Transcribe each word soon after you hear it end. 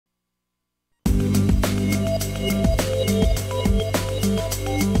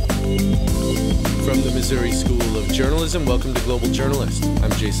From the Missouri School of Journalism, welcome to Global Journalist.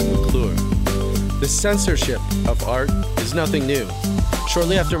 I'm Jason McClure. The censorship of art is nothing new.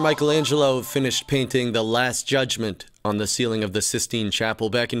 Shortly after Michelangelo finished painting The Last Judgment on the ceiling of the Sistine Chapel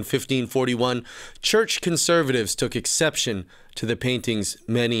back in 1541, church conservatives took exception to the painting's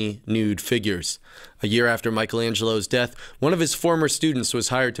many nude figures. A year after Michelangelo's death, one of his former students was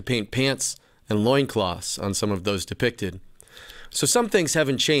hired to paint pants and loincloths on some of those depicted. So some things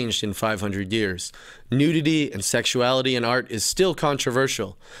haven't changed in 500 years. Nudity and sexuality in art is still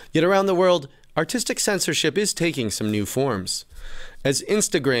controversial. Yet around the world, artistic censorship is taking some new forms. As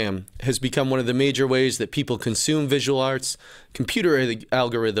Instagram has become one of the major ways that people consume visual arts, computer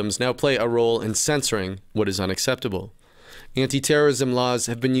algorithms now play a role in censoring what is unacceptable. Anti-terrorism laws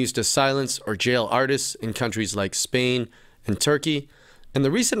have been used to silence or jail artists in countries like Spain and Turkey, and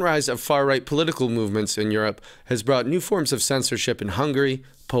the recent rise of far-right political movements in Europe has brought new forms of censorship in Hungary,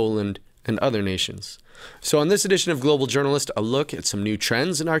 Poland, and other nations. So on this edition of Global Journalist, a look at some new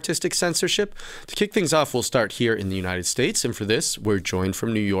trends in artistic censorship. To kick things off, we'll start here in the United States, and for this, we're joined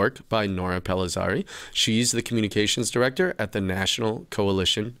from New York by Nora Pelizzari. She's the communications director at the National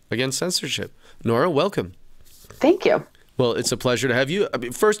Coalition Against Censorship. Nora, welcome. Thank you. Well, it's a pleasure to have you.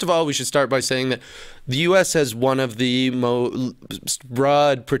 First of all, we should start by saying that the U.S. has one of the most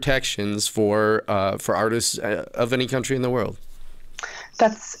broad protections for artists of any country in the world.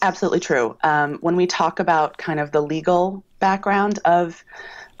 That's absolutely true. When we talk about kind of the legal background of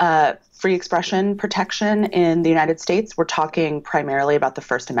free expression protection in the United States, we're talking primarily about the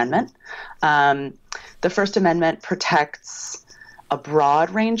First Amendment. The First Amendment protects a broad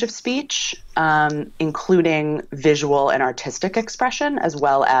range of speech, including visual and artistic expression, as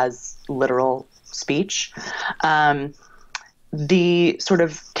well as literal speech. The sort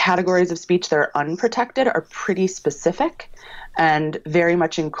of categories of speech that are unprotected are pretty specific and very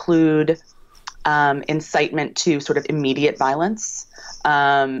much include incitement to sort of immediate violence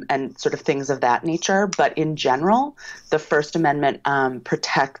and sort of things of that nature. But in general, the First Amendment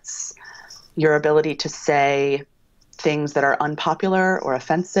protects your ability to say things that are unpopular or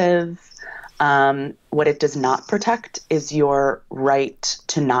offensive. What it does not protect is your right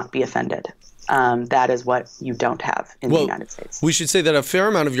to not be offended. That is what you don't have in the United States. We should say that a fair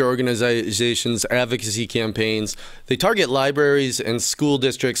amount of your organization's advocacy campaigns, they target libraries and school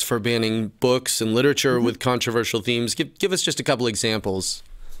districts for banning books and literature with controversial themes. Give us just a couple examples.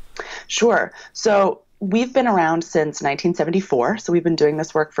 Sure. So we've been around since 1974, so we've been doing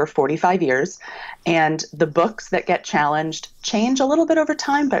this work for 45 years, and the books that get challenged change a little bit over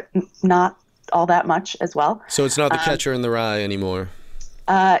time, but not all that much as well. So it's not The Catcher in the Rye anymore?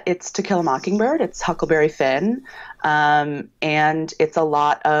 It's To Kill a Mockingbird, it's Huckleberry Finn, and it's a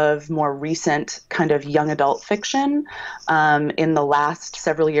lot of more recent kind of young adult fiction. In the last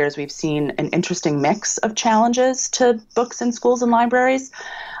several years, we've seen an interesting mix of challenges to books in schools and libraries,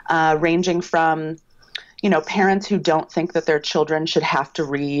 ranging from parents who don't think that their children should have to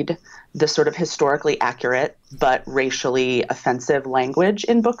read the sort of historically accurate but racially offensive language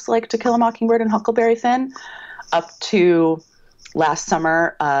in books like To Kill a Mockingbird and Huckleberry Finn, up to last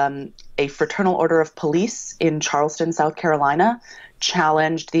summer, a fraternal order of police in Charleston, South Carolina,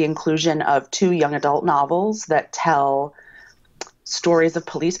 challenged the inclusion of 2 young adult novels that tell stories of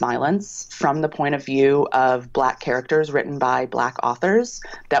police violence from the point of view of Black characters written by Black authors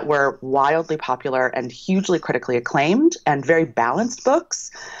that were wildly popular and hugely critically acclaimed and very balanced books.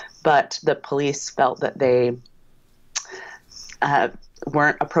 But the police felt that they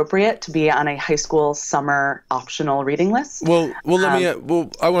weren't appropriate to be on a high school summer optional reading list. I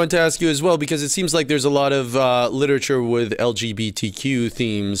wanted to ask you as well, because it seems like there's a lot of literature with LGBTQ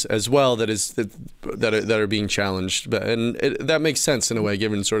themes as well that are being challenged, and that makes sense in a way,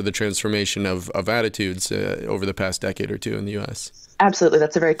 given sort of the transformation of attitudes over the past decade or two in the U.S. Absolutely,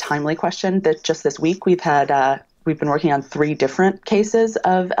 that's a very timely question. That just this week we've been working on 3 different cases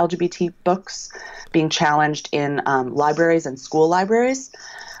of LGBT books being challenged in libraries and school libraries.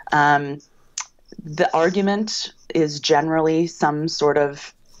 The argument is generally some sort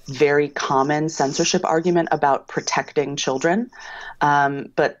of very common censorship argument about protecting children.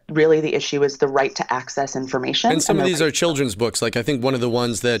 But really the issue is the right to access information. And some of these are children's books. Like I think one of the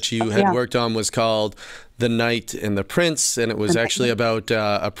ones that you had worked on was called The Knight and the Prince, and it was actually about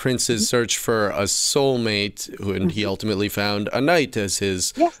a prince's search for a soulmate, and he ultimately found a knight as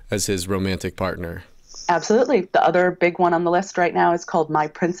his romantic partner. Absolutely. The other big one on the list right now is called My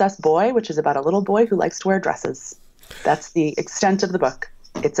Princess Boy, which is about a little boy who likes to wear dresses. That's the extent of the book.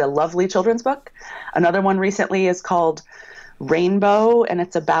 It's a lovely children's book. Another one recently is called Rainbow, and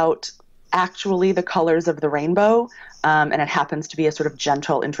it's about actually the colors of the rainbow, and it happens to be a sort of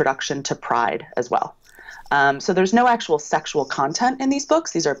gentle introduction to pride as well. So there's no actual sexual content in these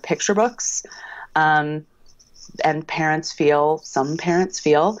books. These are picture books. And some parents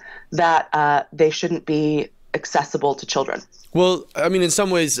feel that they shouldn't be accessible to children. Well, I mean, in some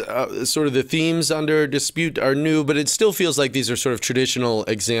ways, sort of the themes under dispute are new, but it still feels like these are sort of traditional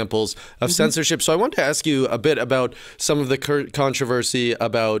examples of censorship. So I want to ask you a bit about some of the controversy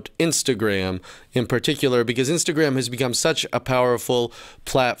about Instagram in particular, because Instagram has become such a powerful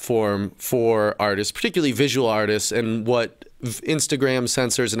platform for artists, particularly visual artists, and what Instagram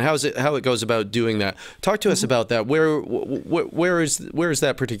censors and how it goes about doing that. Talk to us about that. Where is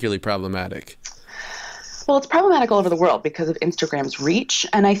that particularly problematic? Well, it's problematic all over the world because of Instagram's reach.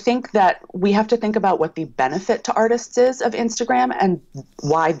 And I think that we have to think about what the benefit to artists is of Instagram and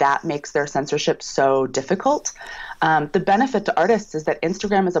why that makes their censorship so difficult. The benefit to artists is that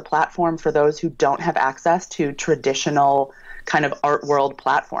Instagram is a platform for those who don't have access to traditional kind of art world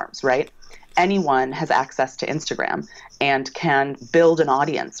platforms, right? Anyone has access to Instagram and can build an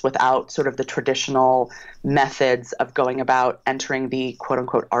audience without sort of the traditional methods of going about entering the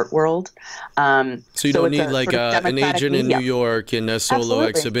quote-unquote art world. So you don't need like an agent in New York and a solo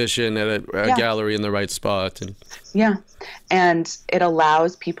exhibition at a gallery in the right spot. Yeah, and it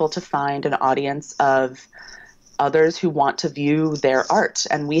allows people to find an audience of others who want to view their art.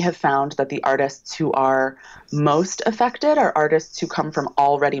 And we have found that the artists who are most affected are artists who come from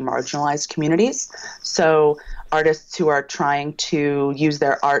already marginalized communities. So artists who are trying to use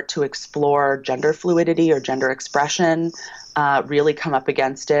their art to explore gender fluidity or gender expression really come up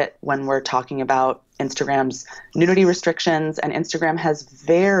against it when we're talking about Instagram's nudity restrictions. And Instagram has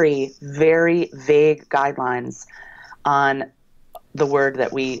very, very vague guidelines on the word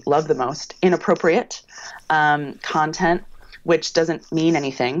that we love the most, inappropriate content, which doesn't mean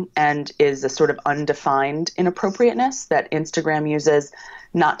anything and is a sort of undefined inappropriateness that Instagram uses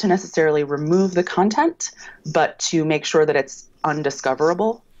not to necessarily remove the content, but to make sure that it's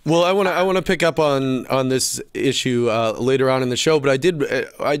undiscoverable. Well, I want to pick up on this issue later on in the show, but I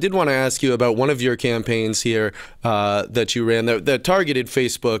did want to ask you about one of your campaigns here that you ran that targeted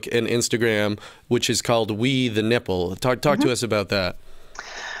Facebook and Instagram, which is called We the Nipple. Talk to us about that.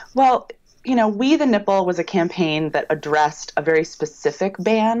 Well, you know, We the Nipple was a campaign that addressed a very specific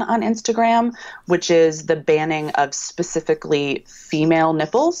ban on Instagram, which is the banning of specifically female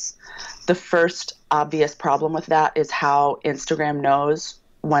nipples. The first obvious problem with that is how Instagram knows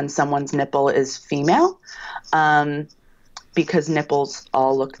when someone's nipple is female, because nipples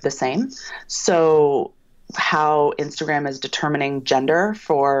all look the same. So how Instagram is determining gender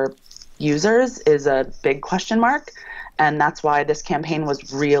for users is a big question mark. And that's why this campaign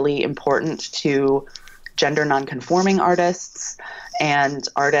was really important to gender nonconforming artists and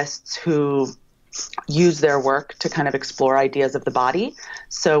artists who use their work to kind of explore ideas of the body.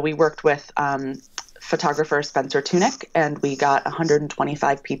 So we worked with photographer Spencer Tunick, and we got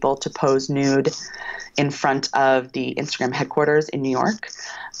 125 people to pose nude in front of the Instagram headquarters in New York,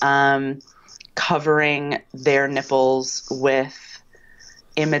 covering their nipples with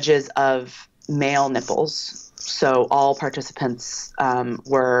images of male nipples. So all participants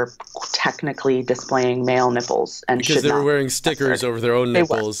were technically displaying male nipples, and because they were wearing stickers over their own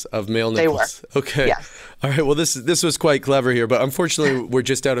nipples of male nipples. They were. Okay. Yes. All right. Well, this was quite clever here, but unfortunately, we're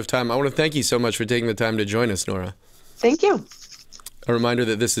just out of time. I want to thank you so much for taking the time to join us, Nora. Thank you. A reminder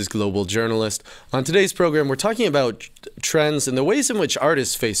that this is Global Journalist. On today's program, we're talking about trends and the ways in which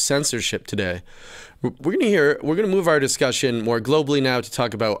artists face censorship today. We're going to move our discussion more globally now to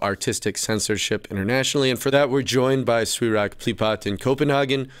talk about artistic censorship internationally. And for that, we're joined by Srirak Plipat in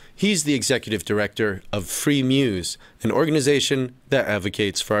Copenhagen. He's the executive director of FreeMuse, an organization that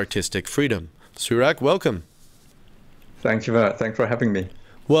advocates for artistic freedom. Srirak, welcome. Thanks for having me.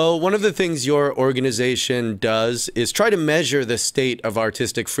 Well, one of the things your organization does is try to measure the state of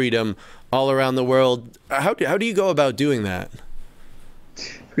artistic freedom all around the world. How do you go about doing that?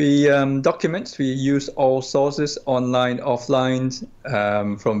 We document, we use all sources, online, offline,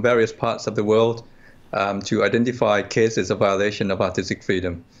 from various parts of the world to identify cases of violation of artistic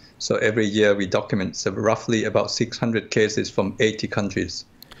freedom. So every year we document roughly about 600 cases from 80 countries.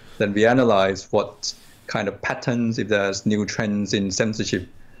 Then we analyze what kind of patterns, if there's new trends in censorship,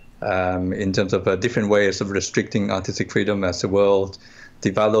 in terms of different ways of restricting artistic freedom as the world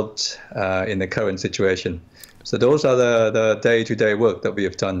developed in the current situation. So those are the day-to-day work that we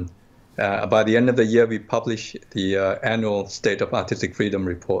have done. By the end of the year, we publish the annual State of Artistic Freedom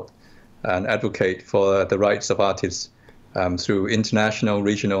report and advocate for the rights of artists through international,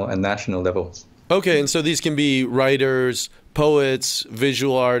 regional, and national levels. Okay, and so these can be writers, poets,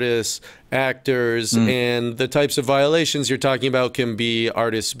 visual artists, actors, and the types of violations you're talking about can be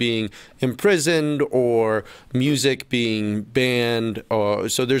artists being imprisoned or music being banned.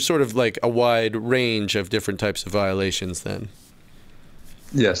 So there's sort of like a wide range of different types of violations then.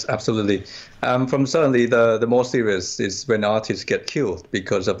 Yes, absolutely. From certainly the more serious is when artists get killed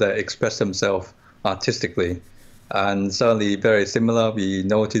because of their express themselves artistically. And certainly very similar, we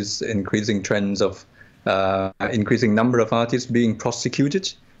notice increasing trends of increasing number of artists being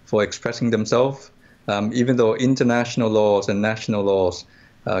prosecuted for expressing themselves, even though international laws and national laws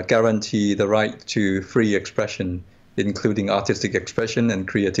guarantee the right to free expression, including artistic expression and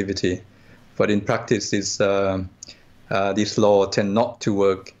creativity. But in practice, these laws tend not to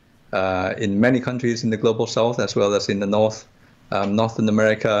work in many countries in the global south as well as in the north. Northern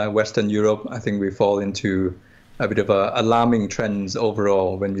America, Western Europe, I think we fall into a bit of alarming trends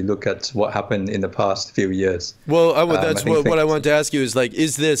overall when we look at what happened in the past few years. Well, that's what I wanted to ask you is like,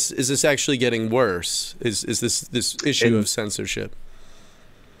 is this actually getting worse? Is this issue of censorship?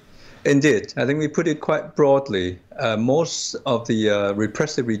 Indeed, I think we put it quite broadly. Most of the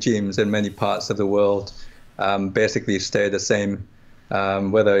repressive regimes in many parts of the world basically stay the same,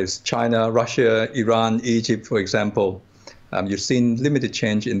 whether it's China, Russia, Iran, Egypt, for example. You've seen limited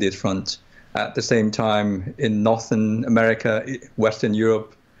change in this front. At the same time, in Northern America, Western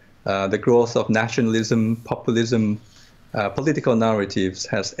Europe, the growth of nationalism, populism, political narratives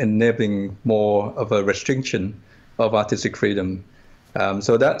has enabling more of a restriction of artistic freedom.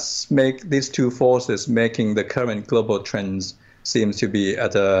 So that's these two forces making the current global trends seems to be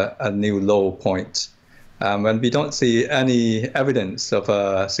at a new low point. And we don't see any evidence of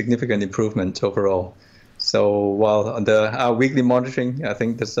a significant improvement overall. So while under our weekly monitoring, I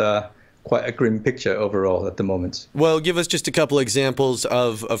think there's quite a grim picture overall at the moment. Well, give us just a couple examples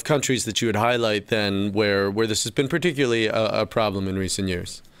of countries that you would highlight then where this has been particularly a problem in recent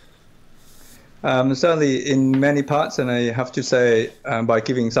years. Certainly in many parts, and I have to say, by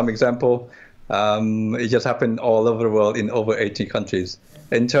giving some example, it just happened all over the world in over 80 countries.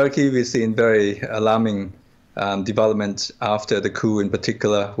 In Turkey, we've seen very alarming development after the coup in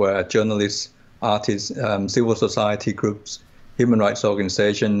particular, where journalists, artists, civil society groups, human rights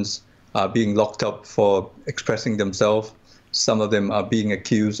organizations are being locked up for expressing themselves. Some of them are being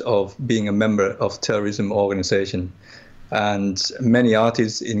accused of being a member of terrorism organization. And many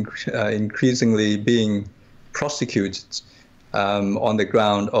artists increasingly being prosecuted on the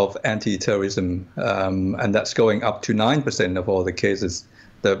ground of anti-terrorism. And that's going up to 9% of all the cases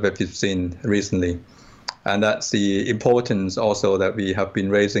that we've seen recently. And that's the importance also that we have been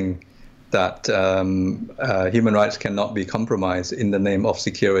raising, that human rights cannot be compromised in the name of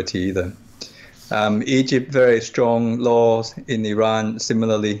security either. Egypt, very strong laws. In Iran,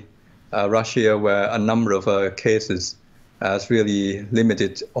 similarly. Russia, where a number of cases has really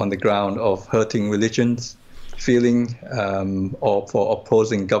limited on the ground of hurting religions, feeling, or for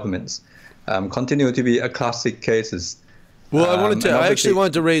opposing governments. Continue to be a classic cases. Well, I actually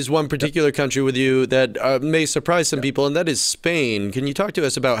wanted to raise one particular country with you that may surprise some people, and that is Spain. Can you talk to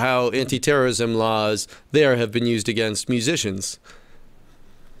us about how anti-terrorism laws there have been used against musicians?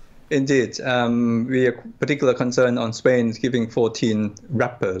 Indeed. We are particularly concerned on Spain, giving 14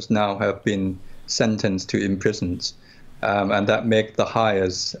 rappers now have been sentenced to imprisonment, and that make the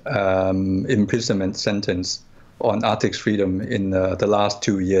highest imprisonment sentence on artistic freedom in the last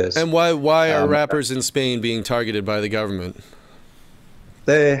 2 years. And why are rappers in Spain being targeted by the government?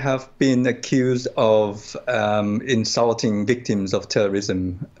 They have been accused of insulting victims of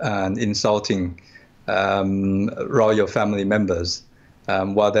terrorism and insulting royal family members.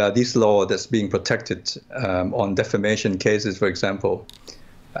 While there are this law that's being protected on defamation cases, for example.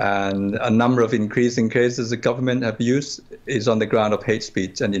 And a number of increasing cases the government have used is on the ground of hate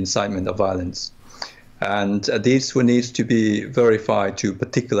speech and incitement of violence. And these will need to be verified to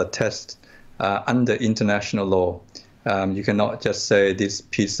particular tests under international law. You cannot just say this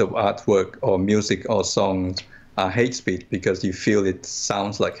piece of artwork or music or songs are hate speech because you feel it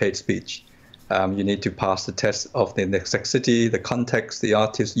sounds like hate speech. You need to pass the test of the necessity, the context the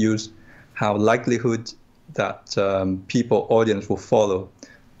artist used, how likelihood that audience will follow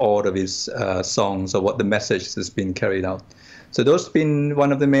all of his songs or what the message has been carried out. So those have been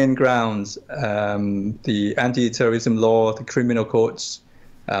one of the main grounds, the anti-terrorism law, the criminal codes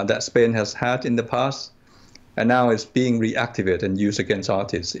that Spain has had in the past, and now is being reactivated and used against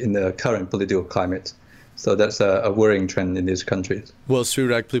artists in the current political climate. So that's a worrying trend in these countries. Well,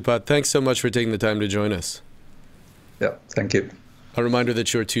 Srirak, Plipat, thanks so much for taking the time to join us. Yeah, thank you. A reminder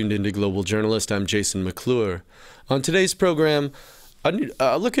that you're tuned into Global Journalist. I'm Jason McClure. On today's program,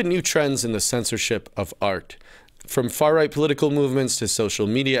 a look at new trends in the censorship of art. From far-right political movements to social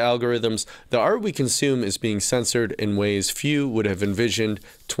media algorithms, the art we consume is being censored in ways few would have envisioned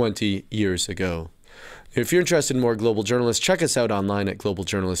 20 years ago. If you're interested in more global journalists, check us out online at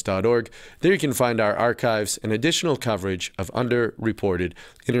globaljournalist.org. There you can find our archives and additional coverage of underreported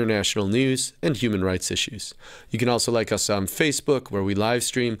international news and human rights issues. You can also like us on Facebook, where we live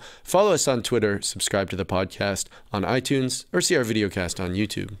stream, follow us on Twitter, subscribe to the podcast on iTunes, or see our videocast on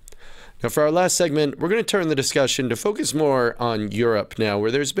YouTube. Now, for our last segment, we're going to turn the discussion to focus more on Europe now, where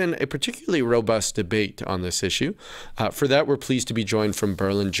there's been a particularly robust debate on this issue. For that, we're pleased to be joined from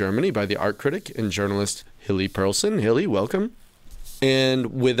Berlin, Germany, by the art critic and journalist Hili Perlson. Hili, welcome.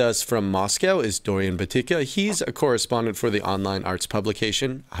 And with us from Moscow is Dorian Batycka. He's a correspondent for the online arts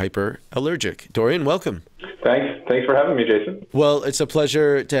publication Hyperallergic. Dorian, welcome. Thanks for having me, Jason. Well, it's a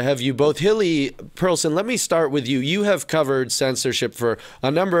pleasure to have you both. Hili Perlson, let me start with you. You have covered censorship for a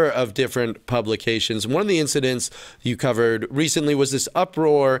number of different publications. One of the incidents you covered recently was this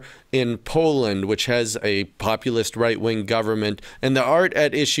uproar in Poland, which has a populist right-wing government. And the art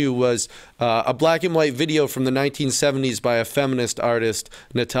at issue was a black and white video from the 1970s by a feminist artist,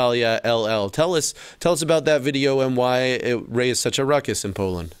 Natalia LL. Tell us about that video and why it raised such a ruckus in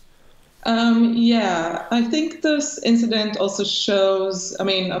Poland. Yeah, I think this incident also shows, I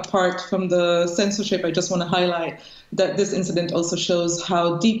mean, apart from the censorship, I just want to highlight that this incident also shows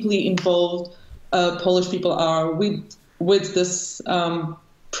how deeply involved Polish people are with this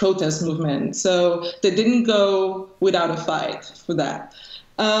protest movement. So they didn't go without a fight for that.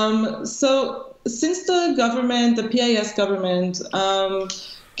 So since the government, the PIS government,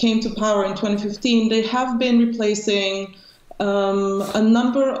 came to power in 2015, they have been replacing a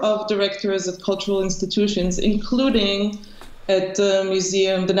number of directors at cultural institutions, including at the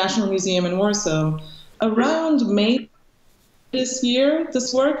museum, the National Museum in Warsaw. Around May this year,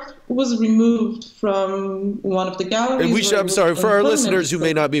 this work was removed from one of the galleries. And I'm sorry, for our listeners who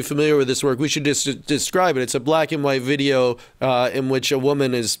may not be familiar with this work, we should just describe it. It's a black and white video in which a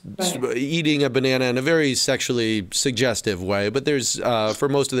woman is eating a banana in a very sexually suggestive way. But there's, for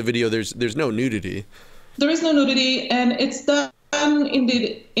most of the video, there's no nudity. There is no nudity, and it's done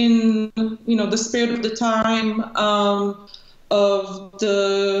indeed in the spirit of the time, of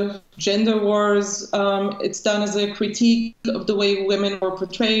the gender wars. It's done as a critique of the way women were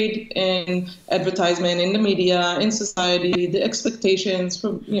portrayed in advertisement, in the media, in society, the expectations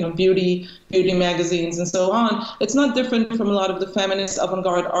from beauty magazines, and so on. It's not different from a lot of the feminist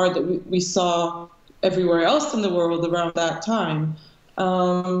avant-garde art that we saw everywhere else in the world around that time.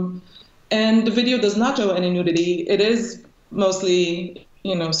 And the video does not show any nudity. It is mostly,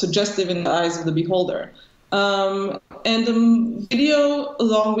 suggestive in the eyes of the beholder. And the video,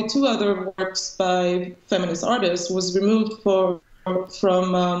 along with two other works by feminist artists, was removed from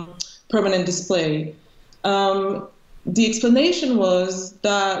permanent display. The explanation was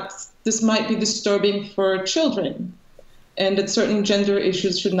that this might be disturbing for children, and that certain gender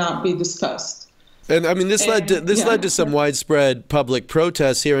issues should not be discussed. And I mean, this led to some widespread public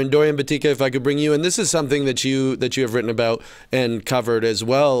protests here. And Dorian Batycka, if I could bring you in, this is something that you have written about and covered as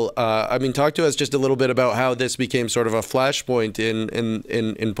well. I mean, talk to us just a little bit about how this became sort of a flashpoint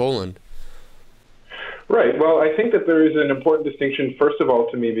in Poland. Right. Well, I think that there is an important distinction, first of all,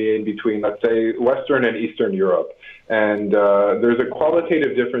 to me, between, let's say, Western and Eastern Europe. And there's a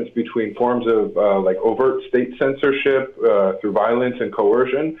qualitative difference between forms of like overt state censorship through violence and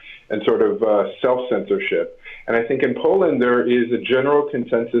coercion and sort of self-censorship. And I think in Poland there is a general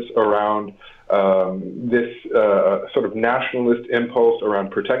consensus around this sort of nationalist impulse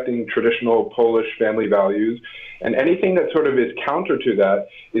around protecting traditional Polish family values. And anything that sort of is counter to that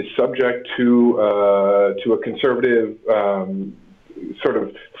is subject to a conservative sort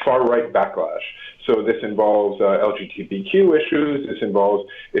of far-right backlash. So this involves LGBTQ issues. This involves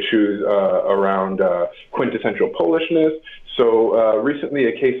issues around quintessential Polishness. So recently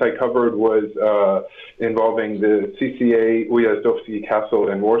a case I covered was involving the CCA Ujazdowski Castle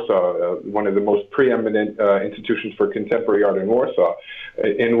in Warsaw, one of the most preeminent institutions for contemporary art in Warsaw,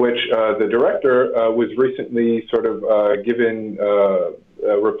 in which the director was recently sort of given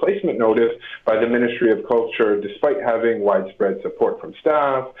replacement notice by the Ministry of Culture, despite having widespread support from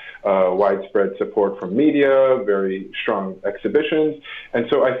staff, widespread support from media, very strong exhibitions. And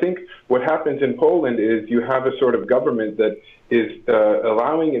so I think what happens in Poland is you have a sort of government that is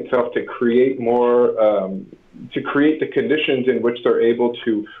allowing itself to create more to create the conditions in which they're able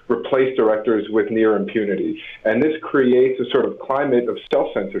to replace directors with near impunity. And this creates a sort of climate of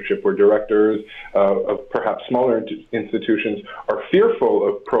self-censorship where directors of perhaps smaller institutions are fearful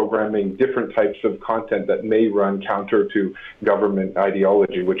of programming different types of content that may run counter to government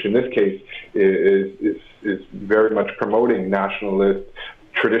ideology, which in this case is very much promoting nationalist,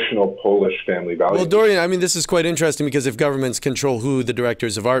 traditional Polish family values. Well, Dorian, I mean, this is quite interesting because if governments control who the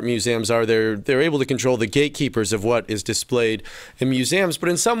directors of art museums are, they're able to control the gatekeepers of what is displayed in museums. But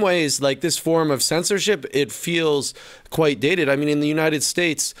in some ways, like this form of censorship, it feels quite dated. I mean, in the United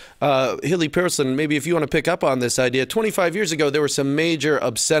States, Hili Perlson, maybe if you want to pick up on this idea, 25 years ago, there were some major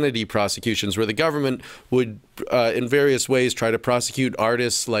obscenity prosecutions where the government would, in various ways, try to prosecute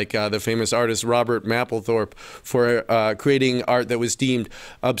artists like the famous artist Robert Mapplethorpe for creating art that was deemed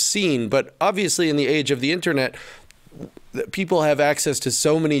obscene. But obviously, in the age of the internet, people have access to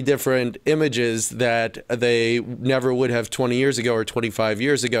so many different images that they never would have 20 years ago or 25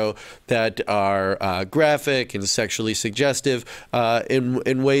 years ago that are graphic and sexually suggestive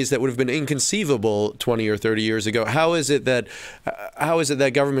in ways that would have been inconceivable 20 or 30 years ago. How is it that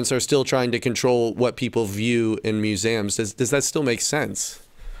governments are still trying to control what people view in museums? Does that still make sense?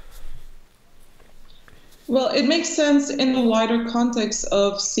 Well, it makes sense in the wider context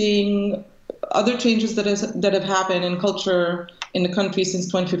of seeing other changes that have happened in culture in the country since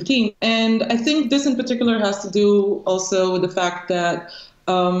 2015. And I think this in particular has to do also with the fact that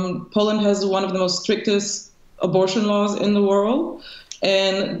Poland has one of the most strictest abortion laws in the world.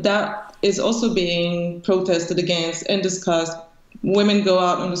 And that is also being protested against and discussed. Women go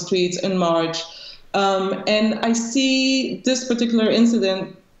out on the streets and march. And I see this particular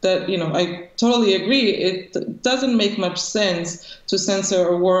incident that, I totally agree. It doesn't make much sense to censor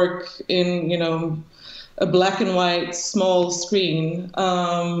a work in, a black and white small screen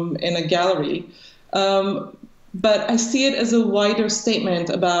in a gallery. But I see it as a wider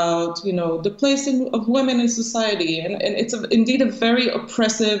statement about, the place of women in society. And it's indeed a very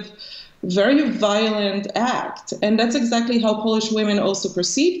oppressive, very violent act. And that's exactly how Polish women also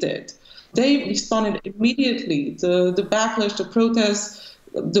perceived it. They responded immediately. The backlash, the protests,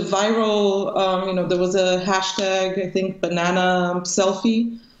 the viral, there was a hashtag, I think, banana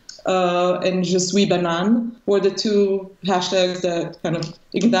selfie, and Je suis banane were the two hashtags that kind of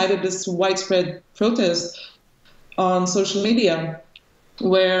ignited this widespread protest on social media,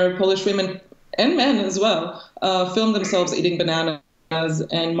 where Polish women and men as well filmed themselves eating bananas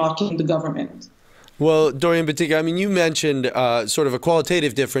and mocking the government. Well, Dorian, Batycka, I mean, you mentioned sort of a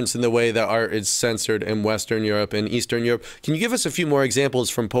qualitative difference in the way that art is censored in Western Europe and Eastern Europe. Can you give us a few more examples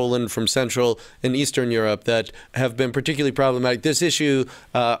from Poland, from Central and Eastern Europe that have been particularly problematic? This issue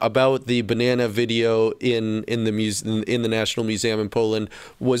about the banana video in the National Museum in Poland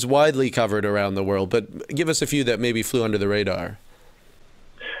was widely covered around the world, but give us a few that maybe flew under the radar.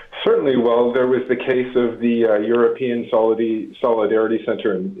 Certainly. Well, there was the case of the European Solidarity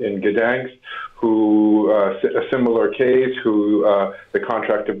Center in Gdansk, who a similar case, who the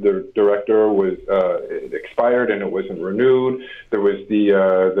contract of the director was expired and it wasn't renewed. There was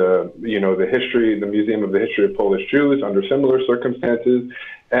the Museum of the History of Polish Jews under similar circumstances.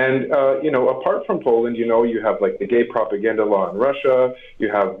 And apart from Poland, you have like the gay propaganda law in Russia. You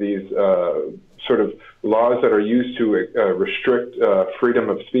have these sort of laws that are used to restrict freedom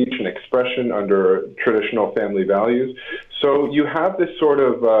of speech and expression under traditional family values. So you have this sort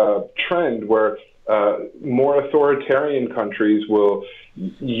of trend where more authoritarian countries will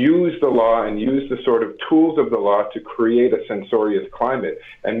use the law and use the sort of tools of the law to create a censorious climate.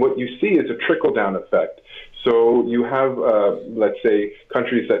 And what you see is a trickle-down effect. So you have, let's say,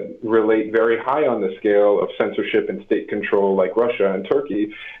 countries that relate very high on the scale of censorship and state control, like Russia and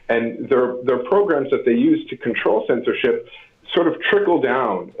Turkey, and their programs that they use to control censorship sort of trickle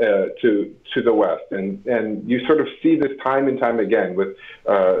down to the West. And you sort of see this time and time again with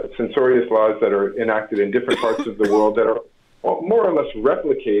censorious laws that are enacted in different parts of the world that are more or less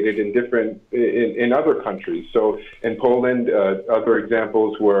replicated in other countries. So in Poland, other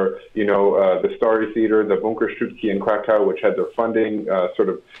examples were, the Starry Theater, the Bunkersztuki in Krakow, which had their funding sort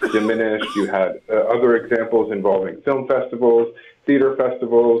of diminished. You had other examples involving film festivals, theater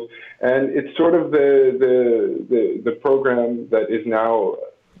festivals, and it's sort of the program that is now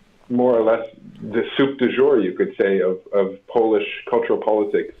more or less the soup du jour, you could say, of Polish cultural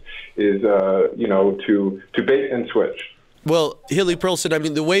politics is, to bait and switch. Well, Hili Perlson, I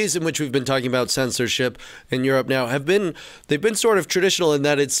mean, the ways in which we've been talking about censorship in Europe now they've been sort of traditional in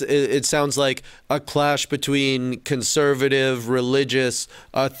that it sounds like a clash between conservative, religious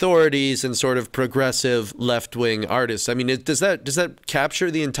authorities and sort of progressive left-wing artists. I mean, does that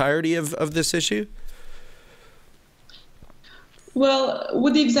capture the entirety of this issue? Well,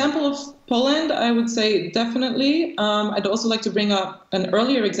 with the example of Poland, I would say definitely. I'd also like to bring up an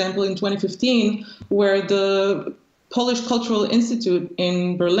earlier example in 2015, where the Polish Cultural Institute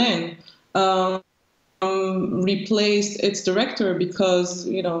in Berlin replaced its director because,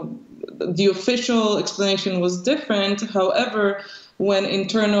 the official explanation was different. However, when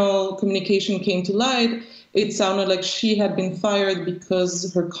internal communication came to light, it sounded like she had been fired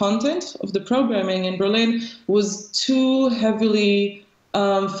because her content of the programming in Berlin was too heavily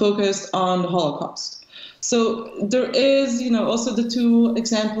focused on the Holocaust. So there is, also the two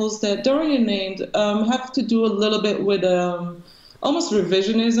examples that Dorian named have to do a little bit with almost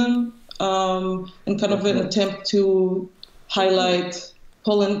revisionism and kind of an attempt to highlight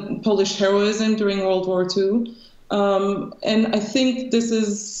Polish heroism during World War II. And I think this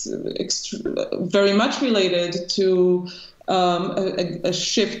is very much related to a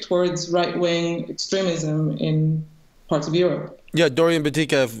shift towards right-wing extremism in parts of Europe. Yeah, Dorian,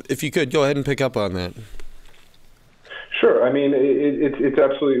 Batycka, if you could, go ahead and pick up on that. Sure. I mean, it's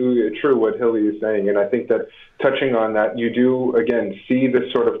absolutely true what Hili is saying. And I think that touching on that, you do, again, see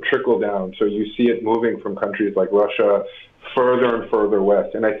this sort of trickle down. So you see it moving from countries like Russia further and further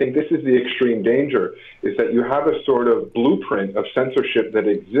west. And I think this is the extreme danger, is that you have a sort of blueprint of censorship that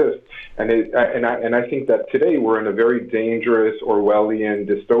exists. And I think that today we're in a very dangerous Orwellian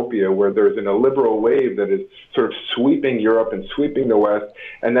dystopia where there's a liberal wave that is sort of sweeping Europe and sweeping the West.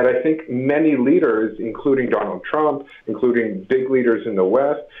 And that I think many leaders, including Donald Trump, including big leaders in the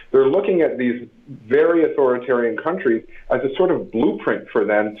West, they're looking at these very authoritarian countries as a sort of blueprint for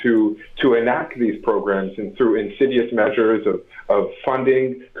them to enact these programs, and through insidious measures of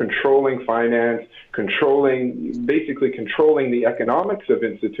funding, controlling finance, basically controlling the economics of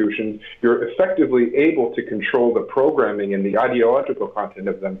institutions, you're effectively able to control the programming and the ideological content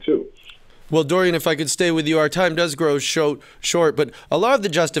of them too. Well, Dorian, if I could stay with you, our time does grow short, but a lot of the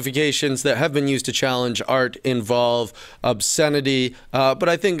justifications that have been used to challenge art involve obscenity. But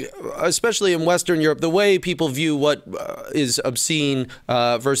I think, especially in Western Europe, the way people view what is obscene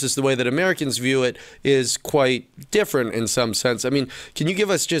versus the way that Americans view it is quite different in some sense. I mean, can you give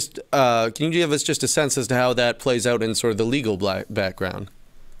us just a sense as to how that plays out in sort of the legal background?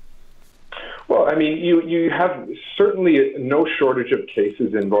 Well, I mean, you have certainly no shortage of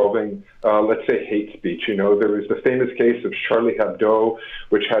cases involving, let's say, hate speech. There was the famous case of Charlie Hebdo,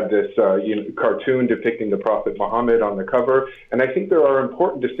 which had this cartoon depicting the Prophet Muhammad on the cover. And I think there are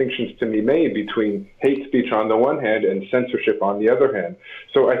important distinctions to be made between hate speech on the one hand and censorship on the other hand.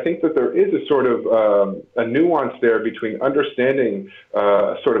 So I think that there is a sort of a nuance there between understanding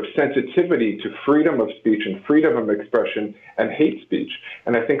sort of sensitivity to freedom of speech and freedom of expression and hate speech.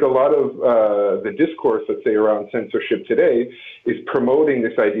 And I think a lot of the discourse, let's say, around censorship today is promoting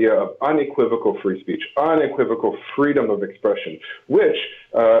this idea of unequivocal free speech, unequivocal freedom of expression, which,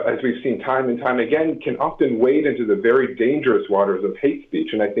 as we've seen time and time again, can often wade into the very dangerous waters of hate speech.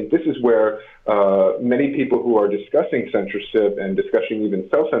 And I think this is where many people who are discussing censorship and discussing even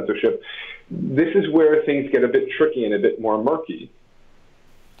self-censorship, this is where things get a bit tricky and a bit more murky.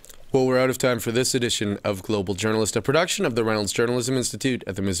 Well, we're out of time for this edition of Global Journalist, a production of the Reynolds Journalism Institute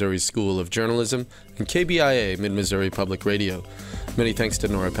at the Missouri School of Journalism and KBIA Mid-Missouri Public Radio. Many thanks to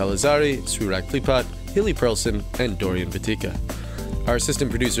Nora Pelizzari, Srirak Plipat, Hili Perlson, and Dorian Batycka. Our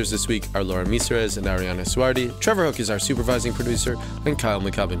assistant producers this week are Laura Miserez and Arianna Suardi. Trevor Hook is our supervising producer, and Kyle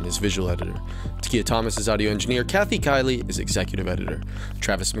McCubbin is visual editor. Takia Thomas is audio engineer. Kathy Kiley is executive editor.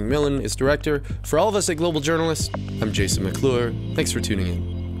 Travis McMillan is director. For all of us at Global Journalist, I'm Jason McClure. Thanks for tuning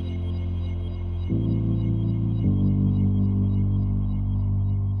in.